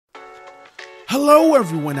Hello,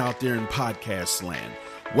 everyone out there in podcast land.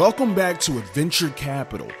 Welcome back to Adventure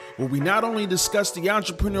Capital, where we not only discuss the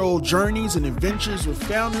entrepreneurial journeys and adventures with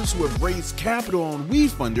founders who have raised capital on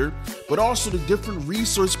Wefunder, but also the different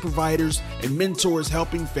resource providers and mentors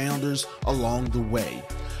helping founders along the way.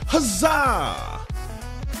 Huzzah!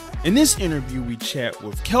 In this interview, we chat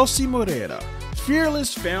with Kelsey Moreira,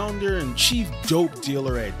 fearless founder and Chief Doughp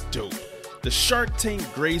Dealer at Doughp, the Shark Tank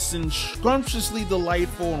Grayson, scrumptiously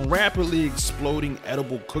delightful and rapidly exploding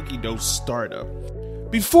edible cookie dough startup.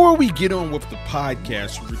 Before we get on with the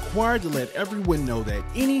podcast, we're required to let everyone know that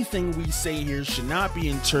anything we say here should not be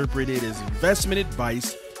interpreted as investment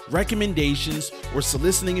advice, recommendations, or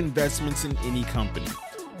soliciting investments in any company.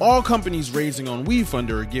 All companies raising on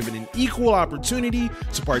Wefunder are given an equal opportunity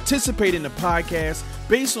to participate in the podcast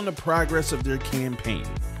based on the progress of their campaign.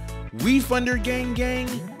 Wefunder gang,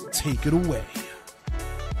 take it away.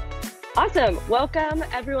 Awesome. Welcome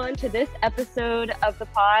everyone to this episode of the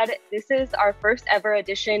pod. This is our first ever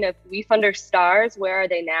edition of Wefunder Stars. Where are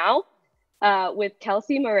they now? With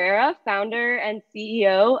Kelsey Moreira, founder and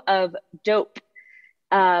CEO of Doughp.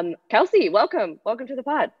 Kelsey, welcome. Welcome to the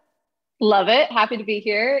pod. Love it. Happy to be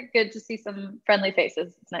here. Good to see some friendly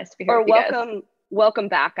faces. It's nice to be here. Or welcome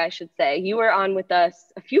back, I should say. You were on with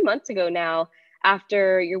us a few months ago now.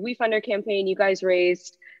 After your Wefunder campaign, you guys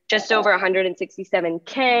raised just over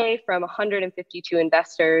 167K from 152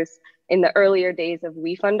 investors in the earlier days of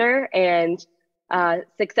Wefunder and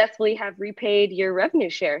successfully have repaid your revenue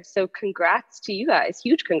share. So congrats to you guys.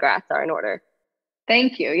 Huge congrats are in order.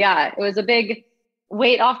 Thank you. Yeah, it was a big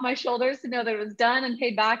weight off my shoulders to know that it was done and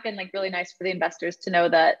paid back, and like really nice for the investors to know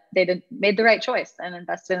that they made the right choice and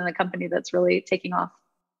invested in a company that's really taking off.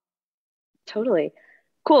 Totally.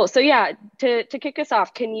 Cool. So yeah, to kick us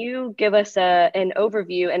off, can you give us an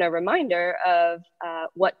overview and a reminder of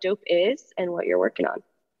what Doughp is and what you're working on?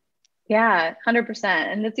 Yeah, 100%.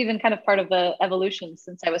 And it's even kind of part of the evolution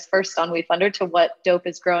since I was first on Wefunder to what Doughp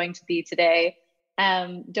is growing to be today.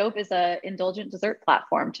 Doughp is an indulgent dessert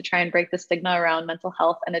platform to try and break the stigma around mental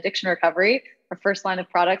health and addiction recovery. Our first line of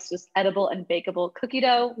products was edible and bakeable cookie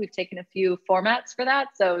dough. We've taken a few formats for that.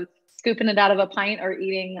 So scooping it out of a pint or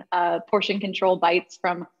eating portion control bites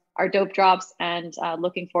from our Doughp drops, and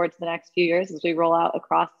looking forward to the next few years as we roll out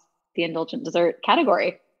across the indulgent dessert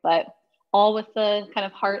category, but all with the kind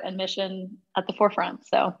of heart and mission at the forefront.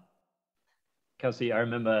 So Kelsey, I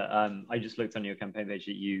remember I just looked on your campaign page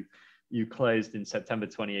that you closed in September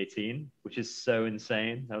 2018, which is so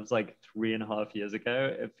insane. That was like 3.5 years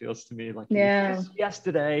ago. It feels to me like it was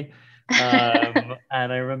yesterday.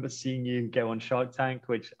 And I remember seeing you go on Shark Tank,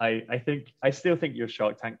 which I still think your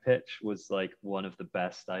Shark Tank pitch was like one of the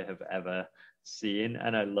best I have ever seen.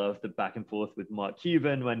 And I love the back and forth with Mark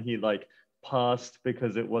Cuban when he like passed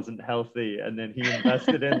because it wasn't healthy, and then he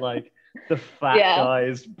invested in like the fat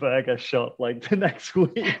guy's burger shop like the next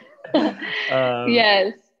week.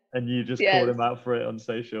 Yes. And you just called him out for it on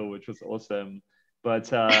social, which was awesome. But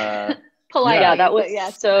polite. Yeah, that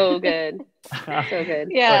was so good. So good.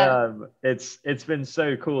 Yeah. But, it's been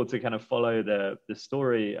so cool to kind of follow the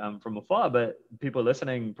story from afar. But people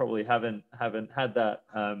listening probably haven't had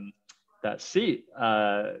that seat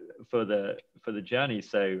for the journey.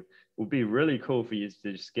 So it would be really cool for you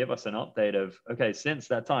to just give us an update of, okay, since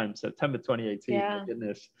that time, September 2018, my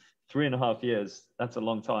goodness, 3.5 years. That's a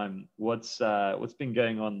long time. What's been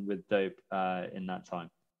going on with Doughp in that time?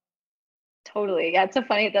 Totally. Yeah, it's so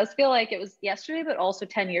funny. It does feel like it was yesterday, but also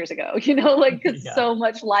 10 years ago, like because so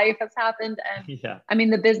much life has happened. And I mean,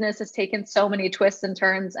 the business has taken so many twists and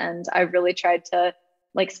turns, and I really tried to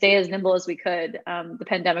like stay as nimble as we could. The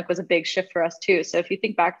pandemic was a big shift for us too. So if you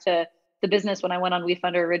think back to the business when I went on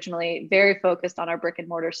Wefunder originally, very focused on our brick and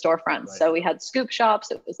mortar storefronts. Right. So we had scoop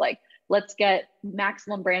shops. It was like, let's get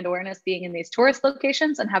maximum brand awareness being in these tourist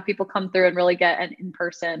locations and have people come through and really get an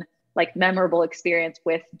in-person, like memorable experience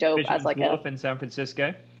with Doughp as like a in San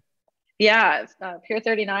Francisco. Yeah, Pier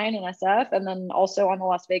 39 in SF, and then also on the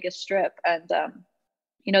Las Vegas Strip. And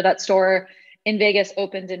that store in Vegas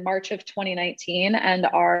opened in March of 2019, and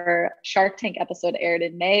our Shark Tank episode aired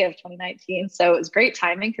in May of 2019. So it was great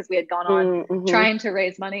timing because we had gone on trying to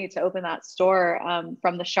raise money to open that store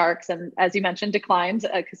from the sharks. And as you mentioned, declined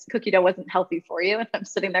because cookie dough wasn't healthy for you. And I'm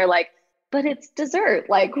sitting there like, but it's dessert.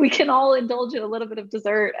 Like we can all indulge in a little bit of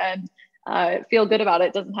dessert and feel good about it.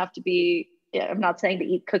 It doesn't have to be, I'm not saying to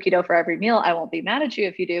eat cookie dough for every meal. I won't be mad at you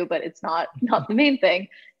if you do, but it's not the main thing.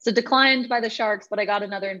 So declined by the sharks, but I got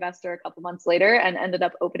another investor a couple months later and ended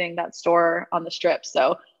up opening that store on the Strip.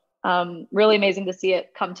 So really amazing to see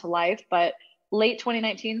it come to life. But late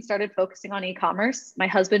 2019, started focusing on e-commerce. My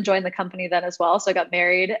husband joined the company then as well. So I got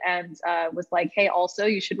married and was like, hey, also,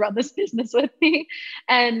 you should run this business with me.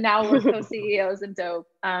 And now we're co-CEOs in Doughp.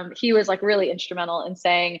 He was like really instrumental in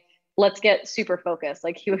saying, let's get super focused.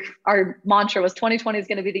 Like our mantra was 2020 is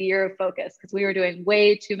going to be the year of focus, because we were doing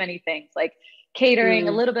way too many things, like catering,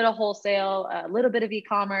 a little bit of wholesale, a little bit of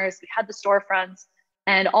e-commerce. We had the storefronts,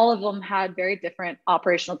 and all of them had very different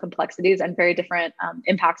operational complexities and very different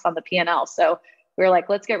impacts on the P&L. So we were like,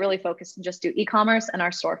 let's get really focused and just do e-commerce and our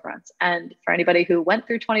storefronts. And for anybody who went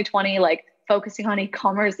through 2020, like focusing on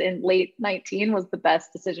e-commerce in late 19 was the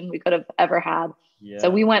best decision we could have ever had. Yeah. So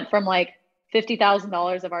we went from like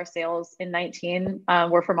 $50,000 of our sales in 19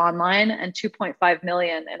 were from online, and 2.5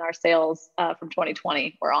 million in our sales from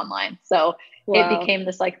 2020 were online. So it became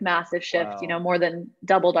this like massive shift, more than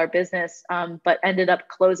doubled our business, but ended up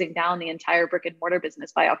closing down the entire brick and mortar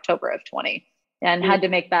business by October of 20, and had to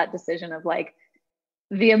make that decision of like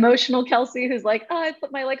the emotional Kelsey who's like, oh, I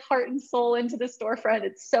put my like heart and soul into the storefront.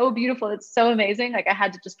 It's so beautiful. It's so amazing. Like I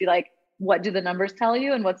had to just be like, what do the numbers tell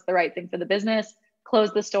you? And what's the right thing for the business?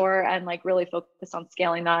 Close the store and like really focus on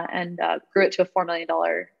scaling that, and grew it to a $4 million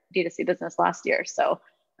D2C business last year. So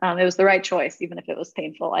it was the right choice, even if it was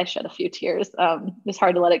painful. I shed a few tears. It was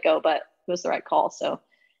hard to let it go, but it was the right call. So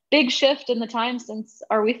big shift in the time since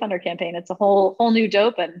our Wefunder campaign. It's a whole new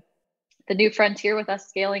Doughp, and the new frontier with us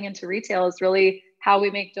scaling into retail is really how we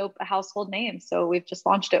make Doughp a household name. So we've just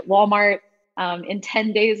launched at Walmart. In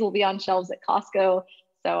 10 days, we'll be on shelves at Costco.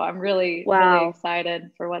 So I'm really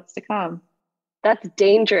excited for what's to come. That's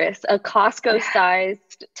dangerous. A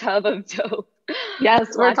Costco-sized tub of Doughp.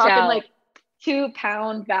 Yes, we're talking like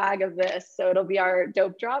 2-pound bag of this. So it'll be our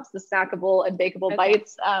Doughp drops, the snackable and bakeable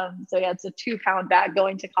bites. So yeah, it's a 2-pound bag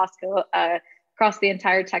going to Costco across the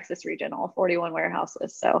entire Texas region, all 41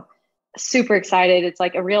 warehouses. So super excited. It's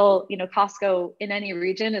like a real, Costco in any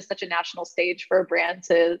region is such a national stage for a brand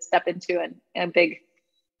to step into, and big,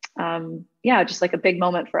 just like a big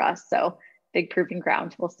moment for us. So big proving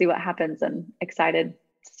ground. We'll see what happens, and excited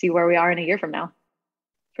to see where we are in a year from now.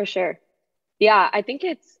 For sure. Yeah, I think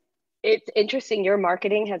it's interesting. Your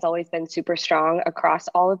marketing has always been super strong across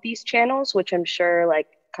all of these channels, which I'm sure like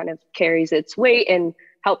kind of carries its weight and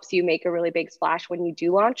helps you make a really big splash when you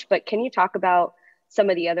do launch. But can you talk about some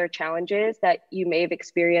of the other challenges that you may have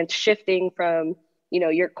experienced shifting from,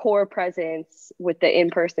 your core presence with the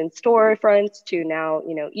in-person storefronts to now,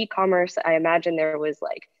 e-commerce? I imagine there was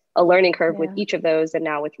like a learning curve with each of those, and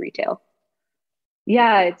now with retail.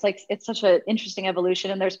 Yeah, it's such an interesting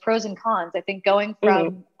evolution, and there's pros and cons. I think going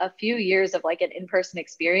from a few years of like an in-person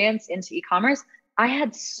experience into e-commerce, I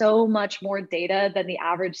had so much more data than the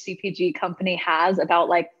average CPG company has about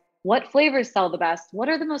like what flavors sell the best, what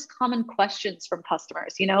are the most common questions from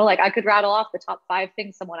customers. Like I could rattle off the top 5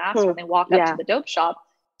 things someone asks when they walk up to the Doughp shop.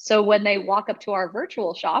 So when they walk up to our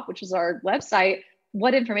virtual shop, which is our website,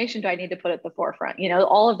 what information do I need to put at the forefront?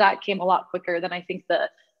 All of that came a lot quicker than I think the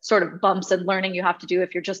sort of bumps and learning you have to do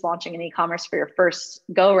if you're just launching an e-commerce for your first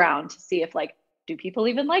go round, to see if like, do people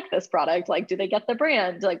even like this product? Like, do they get the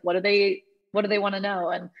brand? Like, what do they want to know?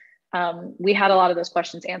 And we had a lot of those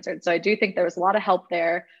questions answered. So I do think there was a lot of help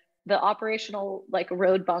there. The operational like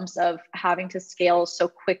road bumps of having to scale so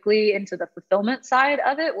quickly into the fulfillment side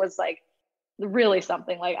of it was like really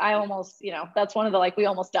something. Like I almost, that's one of the, like, we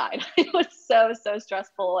almost died. It was so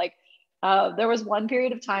stressful. Like there was one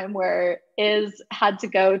period of time where Iz had to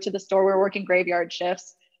go to the store. We were working graveyard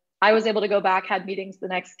shifts. I was able to go back, had meetings the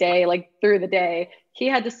next day, like through the day. He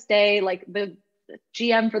had to stay, like the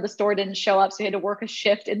GM for the store didn't show up. So he had to work a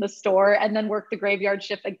shift in the store and then work the graveyard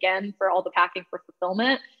shift again for all the packing for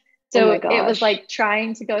fulfillment. So it was like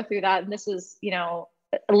trying to go through that. And this is,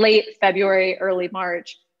 late February, early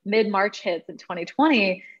March. Mid-March hits in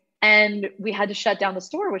 2020, and we had to shut down the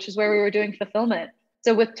store, which is where we were doing fulfillment.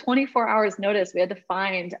 So with 24 hours notice, we had to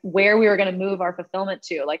find where we were going to move our fulfillment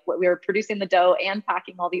to. Like what we were producing the dough and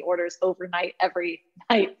packing all the orders overnight every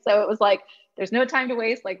night. So it was like, there's no time to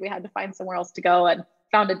waste. Like we had to find somewhere else to go, and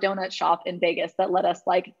found a donut shop in Vegas that let us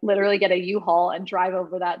like literally get a U-Haul and drive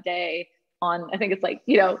over that day on, I think it's like,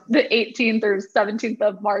 the 18th or 17th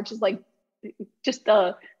of March is like just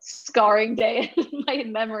a scarring day in my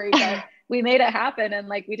memory, but we made it happen. And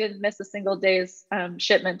like, we didn't miss a single day's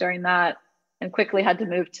shipment during that, and quickly had to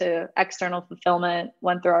move to external fulfillment,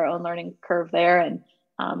 went through our own learning curve there. And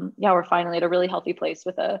we're finally at a really healthy place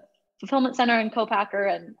with a fulfillment center and co-packer,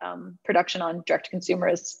 and production on direct to consumer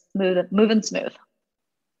is moving smooth.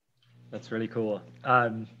 That's really cool.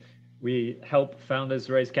 we help founders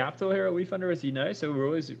raise capital here at Wefunder, as you know. So we're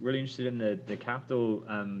always really interested in the capital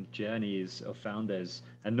journeys of founders.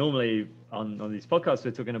 And normally on these podcasts,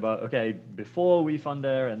 we're talking about, okay, before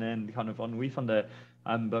Wefunder and then kind of on Wefunder.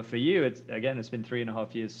 But for you, it's been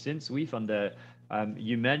 3.5 years since Wefunder.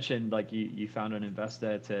 You mentioned like you found an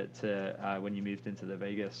investor to when you moved into the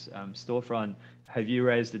Vegas storefront. Have you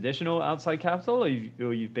raised additional outside capital, or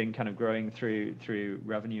you've been kind of growing through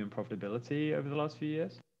revenue and profitability over the last few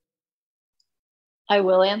years? I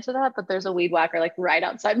will answer that, but there's a weed whacker like right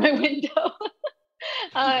outside my window.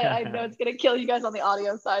 I know it's going to kill you guys on the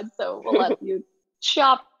audio side, so we'll let you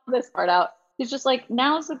chop this part out. He's just like,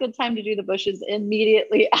 now's a good time to do the bushes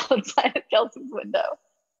immediately outside of Kelsey's window.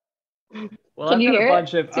 Well, I've got a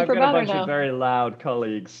bunch of very loud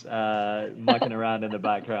colleagues mucking around in the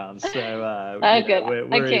background. So good. I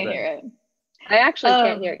can't hear it. I actually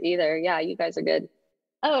can't hear it either. Yeah, you guys are good.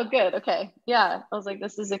 Oh, good. Okay. Yeah. I was like,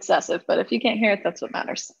 this is excessive, but if you can't hear it, that's what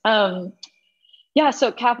matters. Yeah.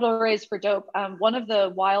 So capital raise for Doughp. One of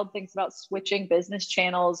the wild things about switching business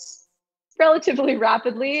channels relatively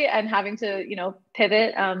rapidly and having to,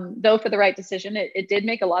 pivot, though for the right decision, it did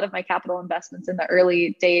make a lot of my capital investments in the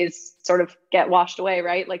early days sort of get washed away,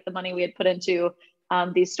 right? Like the money we had put into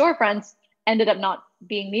these storefronts ended up not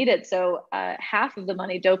being needed. So half of the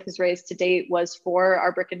money Doughp has raised to date was for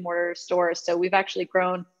our brick and mortar stores. So we've actually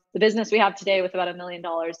grown the business we have today with about $1 million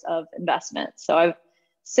of investment. So I've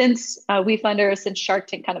since Wefunder, since Shark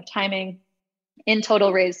Tank kind of timing, in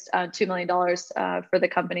total raised $2 million for the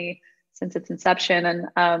company since its inception.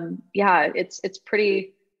 And it's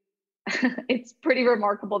pretty it's pretty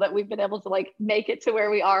remarkable that we've been able to like make it to where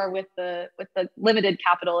we are with the limited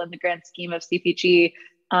capital in the grand scheme of CPG.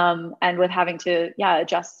 And with having to,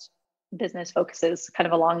 adjust business focuses kind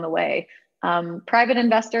of along the way. Private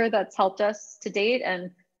investor that's helped us to date.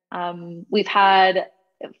 And we've had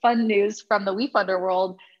fun news from the Wefunder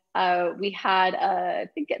world. We had, I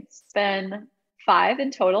think it's been 5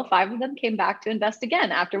 in total. 5 of them came back to invest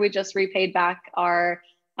again after we just repaid back our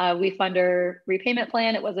Wefunder repayment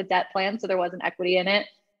plan. It was a debt plan, so there wasn't equity in it.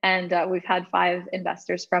 And we've had 5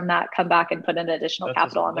 investors from that come back and put in additional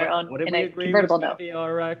capital on their own in a convertible note. Be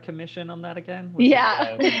our commission on that again?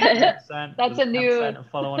 That's a new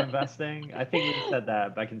follow-on investing. I think we said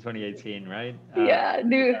that back in 2018, right?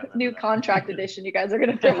 New contract edition. You guys are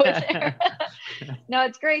going to throw in there. No,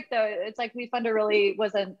 it's great though. It's like Wefunder really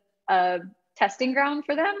wasn't a testing ground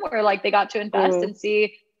for them, where like they got to invest and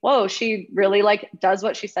see, whoa, she really like does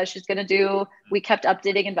what she says she's going to do. We kept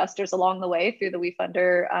updating investors along the way through the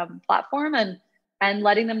Wefunder platform and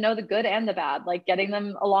letting them know the good and the bad, like getting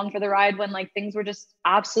them along for the ride when like things were just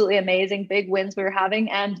absolutely amazing, big wins we were having,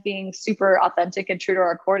 and being super authentic and true to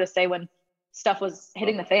our core to say when stuff was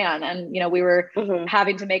hitting the fan and, we were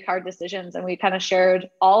having to make hard decisions, and we kind of shared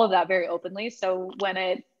all of that very openly. So when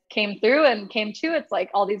it came through and came to, it's like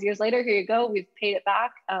all these years later, here you go, we've paid it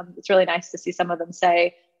back. It's really nice to see some of them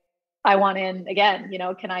say, I want in again,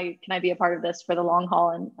 can I be a part of this for the long haul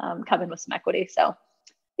and come in with some equity? So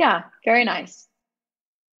yeah, very nice.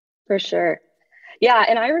 For sure. Yeah.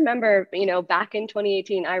 And I remember, back in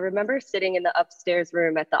 2018, I remember sitting in the upstairs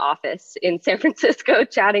room at the office in San Francisco,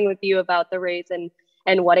 chatting with you about the raise and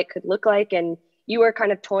what it could look like. And you were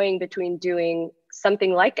kind of toying between doing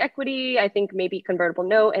something like equity, I think maybe convertible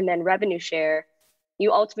note, and then revenue share.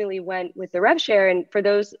 You ultimately went with the rev share. And for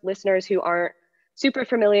those listeners who aren't super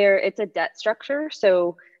familiar, it's a debt structure.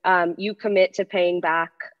 So you commit to paying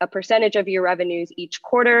back a percentage of your revenues each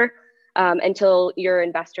quarter until your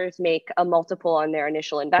investors make a multiple on their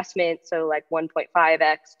initial investment. So like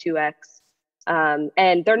 1.5x, 2x.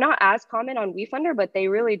 And they're not as common on Wefunder, but they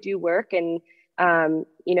really do work. And,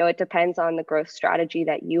 it depends on the growth strategy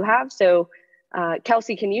that you have. So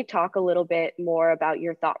Kelsey, can you talk a little bit more about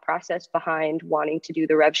your thought process behind wanting to do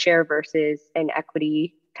the rev share versus an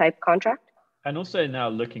equity type contract? And also now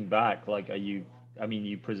looking back, like, you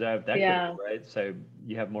preserved equity, right? So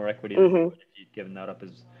you have more equity than if you'd given that up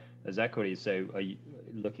as equity. So are you,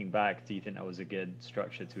 looking back, do you think that was a good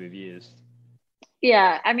structure to have used?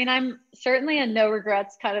 Yeah, I'm certainly a no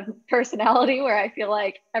regrets kind of personality, where I feel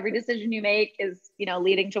like every decision you make is,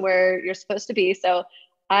 leading to where you're supposed to be. So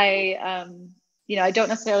I don't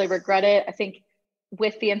necessarily regret it. I think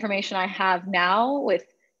with the information I have now, with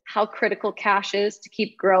how critical cash is to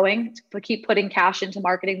keep growing, to keep putting cash into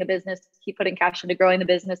marketing the business, to keep putting cash into growing the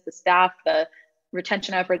business, the staff, the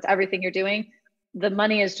retention efforts, everything you're doing, the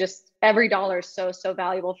money is just, every dollar is so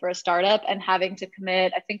valuable for a startup. And having to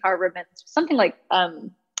commit, I think our remittance, something like, I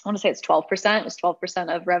want to say it's 12%, it's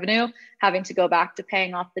 12% of revenue, having to go back to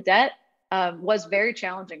paying off the debt was very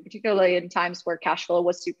challenging, particularly in times where cash flow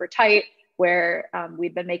was super tight, where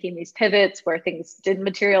we've been making these pivots where things didn't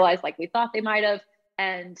materialize like we thought they might have.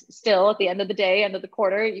 And still at the end of the day, end of the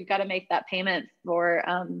quarter, you've got to make that payment for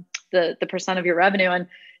the percent of your revenue.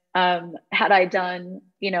 And had I done,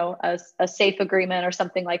 a safe agreement or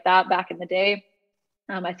something like that back in the day,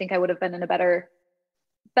 I think I would have been in a better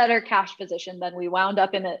cash position than we wound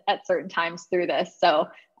up in at certain times through this. So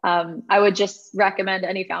I would just recommend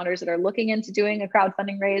any founders that are looking into doing a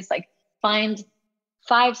crowdfunding raise, like find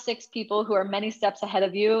 5-6 people who are many steps ahead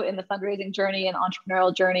of you in the fundraising journey and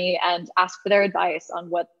entrepreneurial journey, and ask for their advice on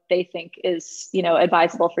what they think is,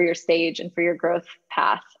 advisable for your stage and for your growth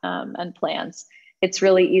path and plans. It's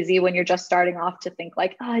really easy when you're just starting off to think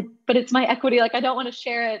like, but it's my equity. Like, I don't want to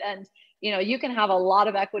share it. And, you can have a lot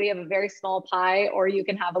of equity of a very small pie, or you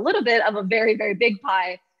can have a little bit of a very, very big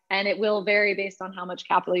pie. And it will vary based on how much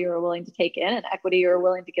capital you're willing to take in and equity you're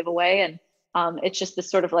willing to give away. And it's just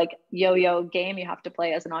this sort of like yo-yo game you have to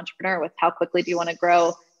play as an entrepreneur with how quickly do you want to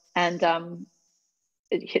grow, and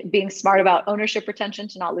being smart about ownership retention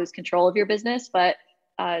to not lose control of your business, but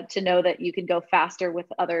to know that you can go faster with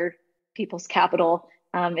other people's capital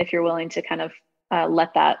if you're willing to kind of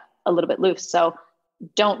let that a little bit loose. So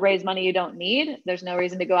don't raise money you don't need. There's no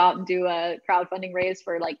reason to go out and do a crowdfunding raise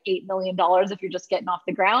for like $8 million if you're just getting off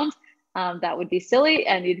the ground. That would be silly,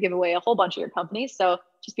 and you'd give away a whole bunch of your company. So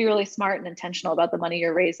just be really smart and intentional about the money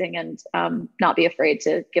you're raising, and not be afraid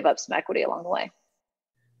to give up some equity along the way.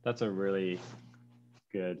 That's a really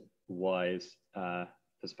good, wise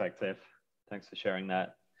perspective. Thanks for sharing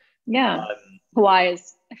that. Yeah.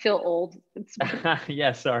 Wise. I feel old.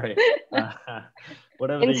 Yeah, sorry.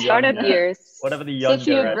 Whatever in the startup years. Whatever the younger. So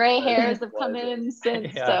few gray hairs have come in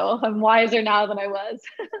since, yeah. So I'm wiser now than I was.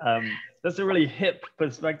 That's a really hip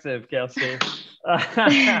perspective, Kelsey.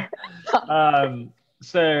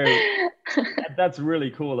 So that's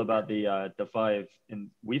really cool about the 5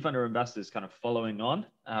 Wefunder investors kind of following on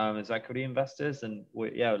as equity investors, and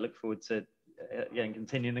we look forward to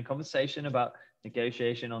continuing the conversation about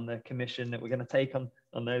negotiation on the commission that we're going to take on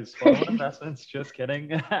those follow-on investments. Just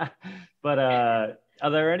kidding. But are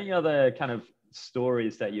there any other kind of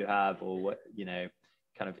stories that you have, or what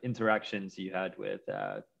kind of interactions you had with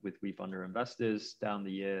Wefunder investors down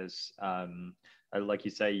the years? Like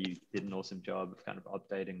you say, you did an awesome job of kind of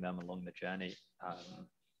updating them along the journey.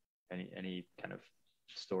 Any kind of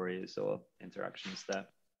stories or interactions there?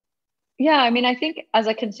 Yeah, I mean, I think as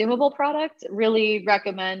a consumable product, really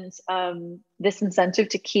recommend this incentive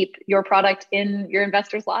to keep your product in your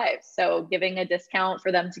investors' lives. So giving a discount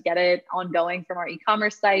for them to get it ongoing from our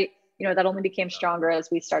e-commerce site, that only became stronger as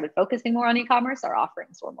we started focusing more on e-commerce. Our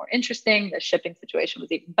offerings were more interesting. The shipping situation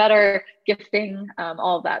was even better, gifting,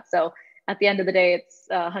 all of that. So at the end of the day, it's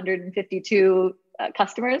 152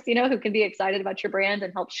 customers, who can be excited about your brand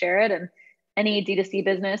and help share it. And any D2C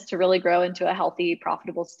business to really grow into a healthy,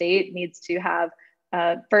 profitable state needs to have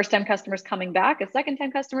first-time customers coming back as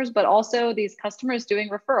second-time customers, but also these customers doing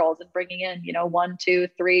referrals and bringing in, 1, 2,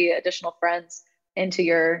 3 additional friends into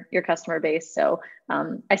your customer base. So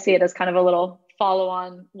I see it as kind of a little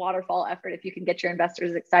follow-on waterfall effort. If you can get your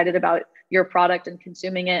investors excited about your product and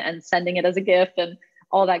consuming it and sending it as a gift and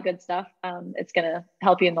all that good stuff, it's going to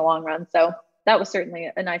help you in the long run. So that was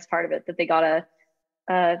certainly a nice part of it, that they got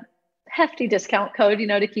a hefty discount code,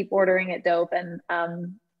 to keep ordering at Doughp,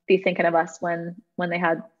 and be thinking of us when they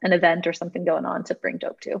had an event or something going on to bring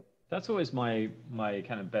Doughp to. That's always my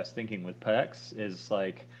kind of best thinking with perks, is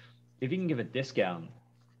like, if you can give a discount,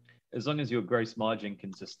 as long as your gross margin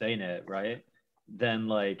can sustain it, right? Then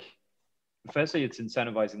like, firstly, it's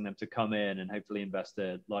incentivizing them to come in and hopefully invest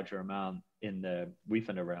a larger amount in the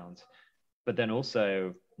Wefunder round. But then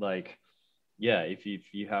also, like, if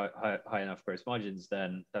you have high enough gross margins,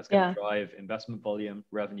 then that's going to drive investment volume,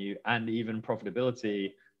 revenue, and even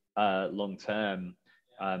profitability long term.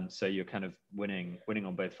 So you're kind of winning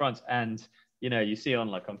on both fronts. And you see on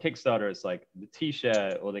Kickstarter, it's like the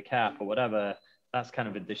T-shirt or the cap or whatever. That's kind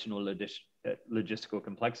of additional logistical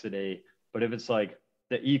complexity. But if it's like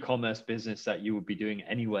the e-commerce business that you would be doing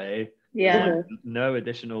anyway, no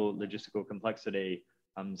additional logistical complexity.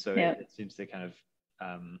 So it seems to kind of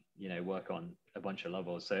work on a bunch of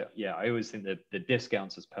levels. So I always think that the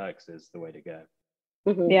discounts as perks is the way to go.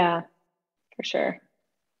 Mm-hmm. Yeah, for sure.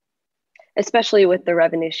 Especially with the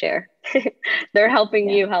revenue share. They're helping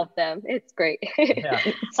you help them. It's great.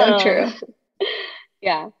 So true.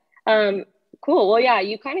 Yeah. Cool. Well,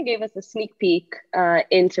 you kind of gave us a sneak peek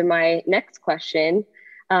into my next question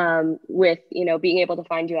with, being able to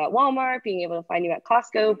find you at Walmart, being able to find you at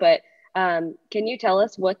Costco, but can you tell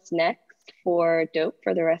us what's next for Doughp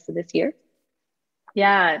for the rest of this year?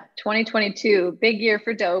 Yeah, 2022, big year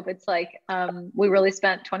for Dope. It's like we really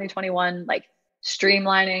spent 2021 like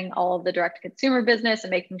streamlining all of the direct to consumer business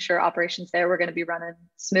and making sure operations there were going to be running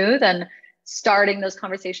smooth and starting those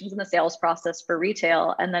conversations in the sales process for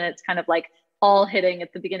retail. And then it's kind of like all hitting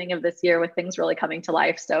at the beginning of this year with things really coming to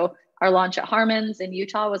life. So our launch at Harmon's in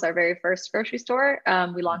Utah was our very first grocery store.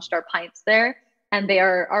 We launched our pints there, and they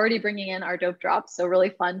are already bringing in our Dope drops. So really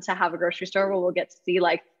fun to have a grocery store where we'll get to see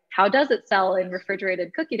like, how does it sell in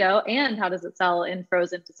refrigerated cookie dough and how does it sell in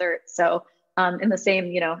frozen desserts? So in the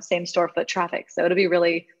same, same store foot traffic. So it'll be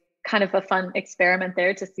really kind of a fun experiment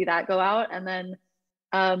there to see that go out. And then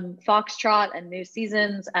Foxtrot and New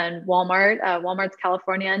Seasons and Walmart, Walmart's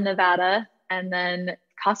California and Nevada, and then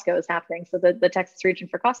Costco is happening. So the Texas region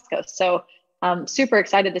for Costco. So super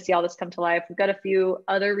excited to see all this come to life. We've got a few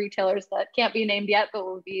other retailers that can't be named yet, but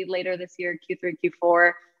will be later this year, Q3,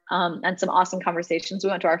 Q4. And some awesome conversations. We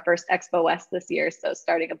went to our first Expo West this year. So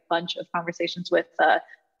starting a bunch of conversations with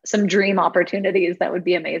some dream opportunities that would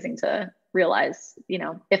be amazing to realize,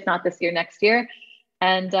 if not this year, next year.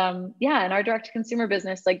 And in our direct to consumer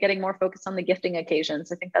business, like getting more focused on the gifting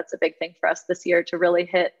occasions. I think that's a big thing for us this year to really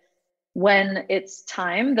hit when it's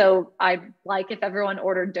time, though I like if everyone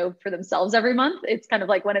ordered Dope for themselves every month. It's kind of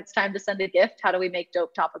like when it's time to send a gift, how do we make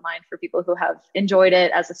Dope top of mind for people who have enjoyed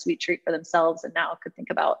it as a sweet treat for themselves and now could think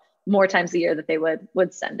about more times a year that they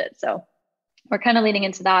would send it. So we're kind of leaning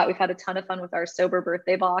into that. We've had a ton of fun with our sober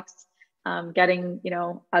birthday box, getting,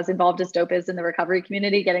 as involved as Dope is in the recovery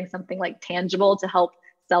community, getting something like tangible to help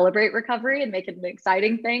celebrate recovery and make it an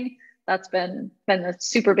exciting thing. That's been a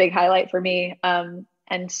super big highlight for me. And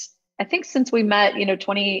I think since we met,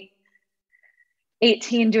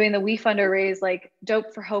 2018 doing the Wefunder raise, like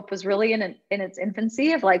Dope for Hope was really in its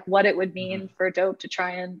infancy of like what it would mean for Dope to try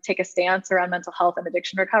and take a stance around mental health and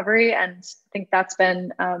addiction recovery. And I think that's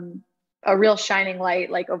been a real shining light,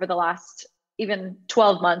 like over the last even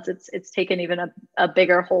 12 months, it's taken even a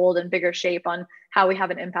bigger hold and bigger shape on how we have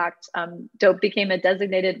an impact. Dope became a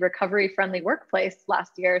designated recovery friendly workplace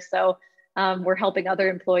last year. So we're helping other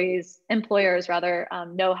employers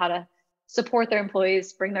know how to support their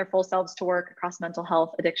employees, bring their full selves to work across mental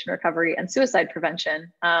health, addiction recovery, and suicide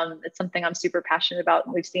prevention. It's something I'm super passionate about,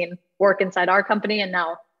 and we've seen work inside our company and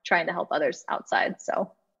now trying to help others outside.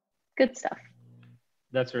 So good stuff.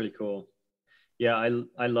 That's really cool. Yeah,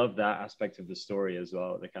 I love that aspect of the story as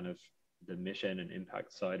well, the kind of the mission and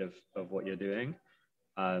impact side of what you're doing.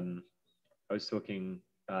 I was talking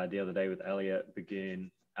the other day with Elliot Begin,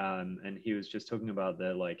 and he was just talking about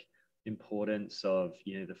the like importance of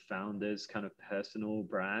the founder's kind of personal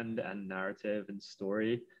brand and narrative and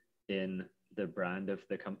story in the brand of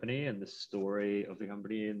the company and the story of the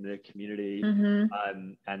company in the community.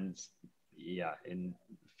 And yeah, in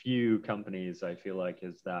few companies I feel like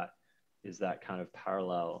is that kind of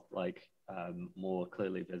parallel like more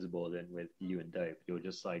clearly visible than with you and Dope. You're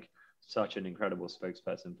just like such an incredible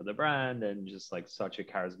spokesperson for the brand and just like such a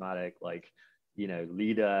charismatic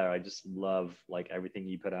leader. I just love like everything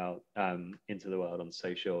you put out into the world on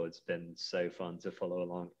social. It's been so fun to follow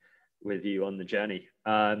along with you on the journey.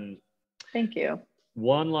 Thank you.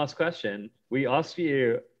 One last question. We asked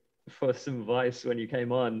you for some advice when you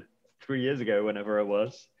came on 3 years ago, whenever it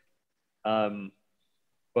was.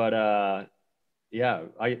 Yeah,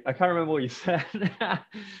 I can't remember what you said.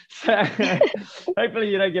 So hopefully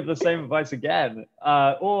you don't give the same advice again.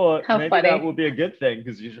 Or How maybe funny. that will be a good thing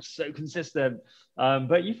because you're just so consistent.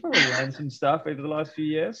 But you've probably learned some stuff over the last few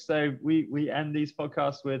years. So we end these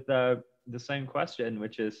podcasts with the same question,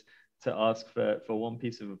 which is to ask for one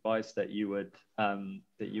piece of advice that you would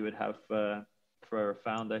have for a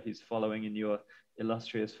founder who's following in your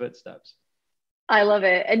illustrious footsteps. I love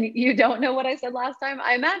it. And you don't know what I said last time.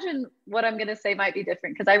 I imagine what I'm going to say might be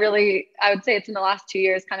different because I would say it's in the last 2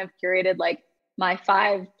 years kind of curated like my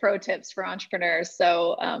 5 pro tips for entrepreneurs.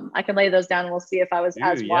 So I can lay those down and we'll see if I was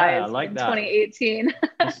as wise like in that. 2018.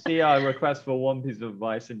 You see our request for one piece of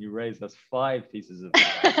advice and you raised us 5 pieces of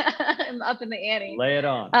advice. I'm up in the ante. Lay it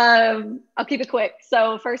on. I'll keep it quick.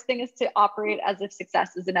 So first thing is to operate as if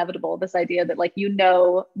success is inevitable. This idea that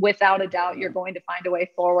without a doubt, you're going to find a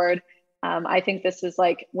way forward. I think this is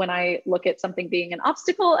like when I look at something being an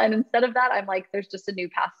obstacle, and instead of that, I'm like, there's just a new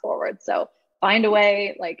path forward. So find a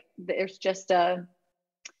way. Like there's just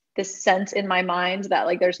this sense in my mind that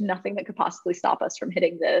like there's nothing that could possibly stop us from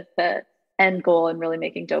hitting the end goal and really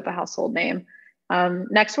making Dope a household name.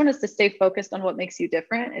 Next one is to stay focused on what makes you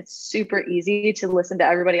different. It's super easy to listen to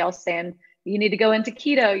everybody else saying, you need to go into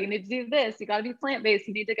keto, you need to do this, you got to be plant-based,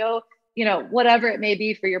 you need to go, whatever it may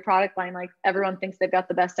be for your product line. Like everyone thinks they've got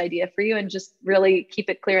the best idea for you, and just really keep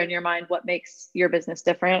it clear in your mind what makes your business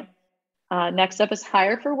different. Next up is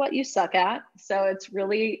hire for what you suck at. So it's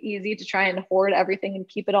really easy to try and hoard everything and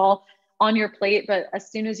keep it all on your plate. But as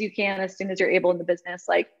soon as you can, as soon as you're able in the business,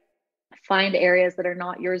 like find areas that are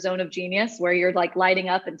not your zone of genius, where you're like lighting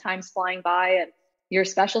up and time's flying by and your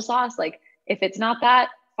special sauce. Like if it's not that,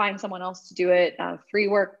 find someone else to do it. Free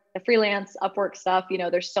work, freelance, Upwork stuff.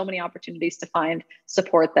 There's so many opportunities to find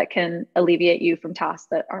support that can alleviate you from tasks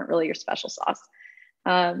that aren't really your special sauce.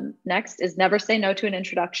 Next is never say no to an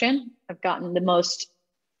introduction. I've gotten the most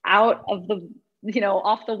out of the,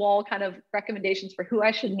 off the wall kind of recommendations for who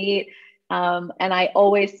I should meet. And I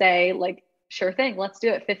always say, like, sure thing, let's do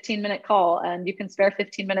it. 15-minute call. And you can spare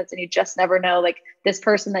 15 minutes and you just never know, like, this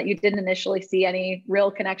person that you didn't initially see any real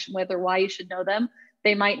connection with or why you should know them.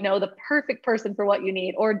 They might know the perfect person for what you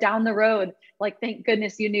need, or down the road, like, thank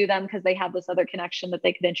goodness you knew them because they had this other connection that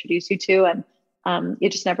they could introduce you to. And you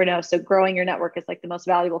just never know. So growing your network is like the most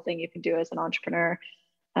valuable thing you can do as an entrepreneur.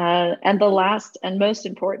 And the last and most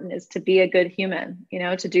important is to be a good human,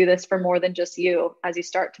 to do this for more than just you. As you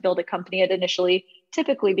start to build a company, it initially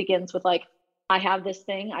typically begins with like, I have this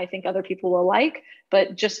thing I think other people will like,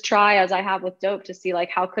 but just try, as I have with Doughp, to see like,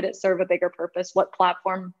 how could it serve a bigger purpose? What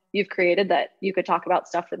platform you've created that you could talk about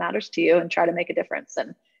stuff that matters to you and try to make a difference.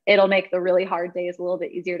 And it'll make the really hard days a little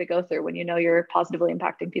bit easier to go through when you're positively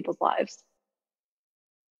impacting people's lives.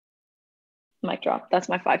 Mic drop. That's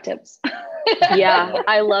my 5 tips. Yeah,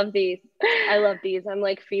 I love these. I'm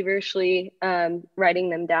like feverishly writing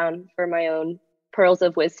them down for my own pearls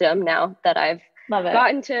of wisdom now that I've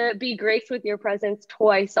gotten to be graced with your presence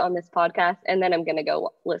twice on this podcast. And then I'm going to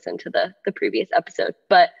go listen to the previous episode.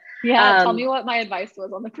 But tell me what my advice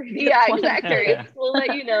was on the previous one. Exactly. We'll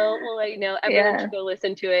let you know. Everyone should go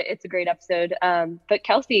listen to it. It's a great episode. But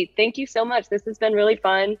Kelsey, thank you so much. This has been really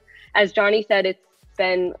fun. As Jonny said, it's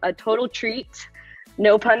been a total treat,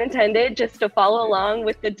 no pun intended, just to follow along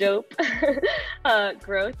with the Doughp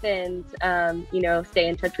growth and stay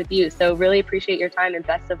in touch with you. So really appreciate your time and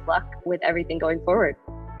best of luck with everything going forward.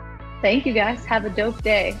 Thank you guys. Have a dope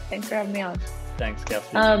day. Thanks for having me on. Thanks,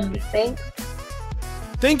 Kelsey. Thanks.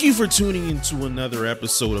 Thank you for tuning into another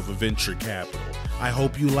episode of Adventure Capital. I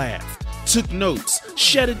hope you laughed, took notes,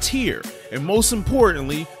 shed a tear, and most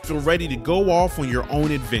importantly, feel ready to go off on your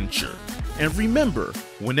own adventure. And remember,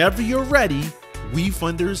 whenever you're ready,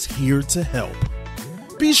 Wefunder's here to help.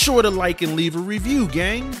 Be sure to like and leave a review,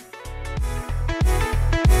 gang.